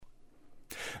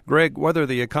Greg, whether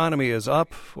the economy is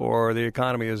up or the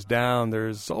economy is down,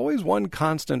 there's always one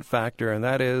constant factor, and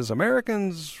that is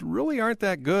Americans really aren't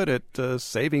that good at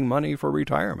saving money for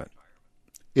retirement.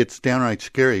 It's downright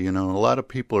scary. You know, a lot of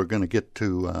people are going to get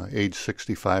to age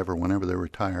 65 or whenever they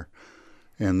retire,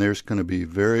 and there's going to be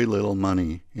very little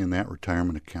money in that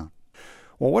retirement account.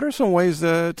 Well, what are some ways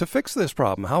to fix this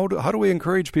problem? How do we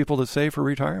encourage people to save for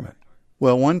retirement?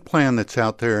 Well, one plan that's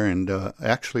out there, and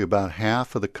actually about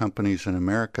half of the companies in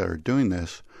America are doing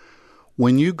this,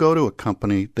 when you go to a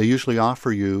company, they usually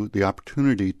offer you the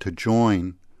opportunity to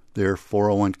join their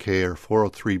 401k or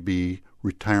 403b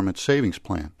retirement savings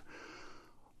plan.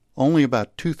 Only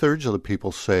about 2/3 of the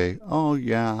people say, oh,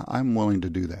 yeah, I'm willing to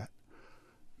do that.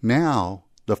 Now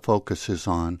the focus is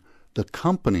on the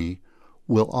company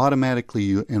will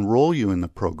automatically enroll you in the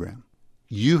program.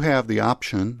 You have the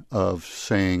option of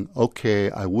saying, okay,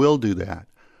 I will do that.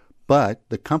 But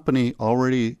the company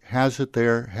already has it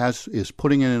there, is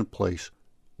putting it in place.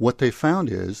 What they found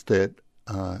is that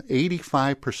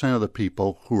 85% of the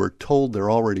people who are told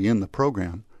they're already in the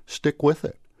program stick with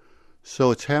it.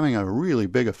 So it's having a really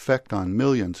big effect on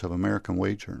millions of American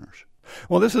wage earners.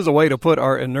 Well, this is a way to put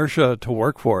our inertia to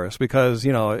work for us because,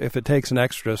 you know, if it takes an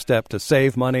extra step to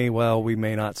save money, well, we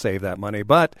may not save that money.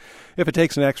 But if it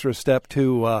takes an extra step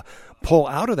to pull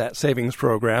out of that savings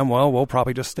program, well, we'll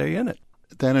probably just stay in it.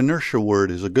 That inertia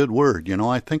word is a good word. You know,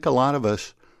 I think a lot of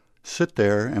us sit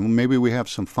there and maybe we have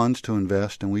some funds to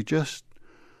invest and we just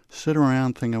sit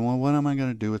around thinking, well, what am I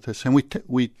going to do with this? And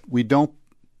we don't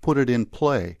put it in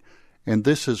play. And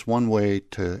this is one way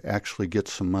to actually get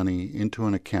some money into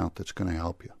an account that's going to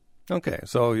help you. Okay,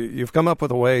 so you've come up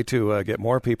with a way to get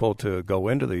more people to go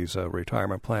into these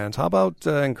retirement plans. How about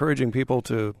encouraging people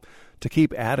to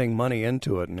keep adding money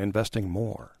into it and investing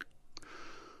more?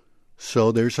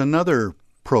 So there's another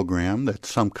program that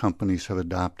some companies have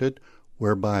adopted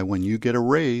whereby when you get a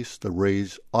raise, the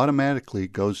raise automatically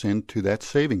goes into that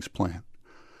savings plan.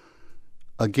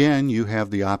 Again, you have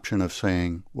the option of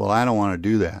saying, well, I don't want to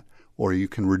do that. Or you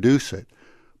can reduce it.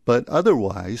 But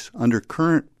otherwise, under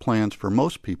current plans for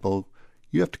most people,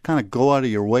 you have to kind of go out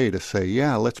of your way to say,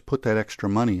 yeah, let's put that extra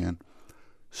money in.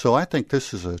 So I think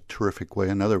this is a terrific way,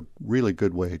 another really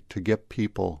good way to get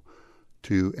people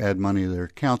to add money to their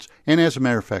accounts. And as a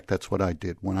matter of fact, that's what I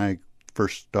did. When I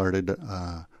first started,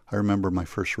 I remember my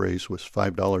first raise was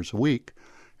 $5 a week,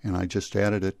 and I just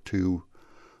added it to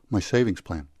my savings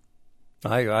plan.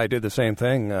 I did the same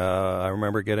thing. I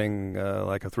remember getting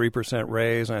like a 3%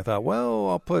 raise, and I thought, well,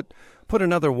 I'll put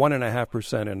another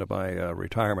 1.5% into my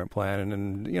retirement plan.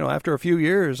 And you know, after a few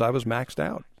years, I was maxed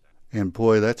out. And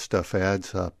boy, that stuff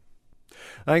adds up.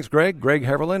 Thanks, Greg. Greg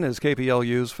Heberlein is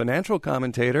KPLU's financial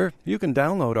commentator. You can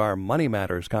download our Money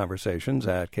Matters conversations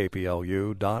at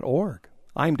kplu.org.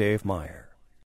 I'm Dave Meyer.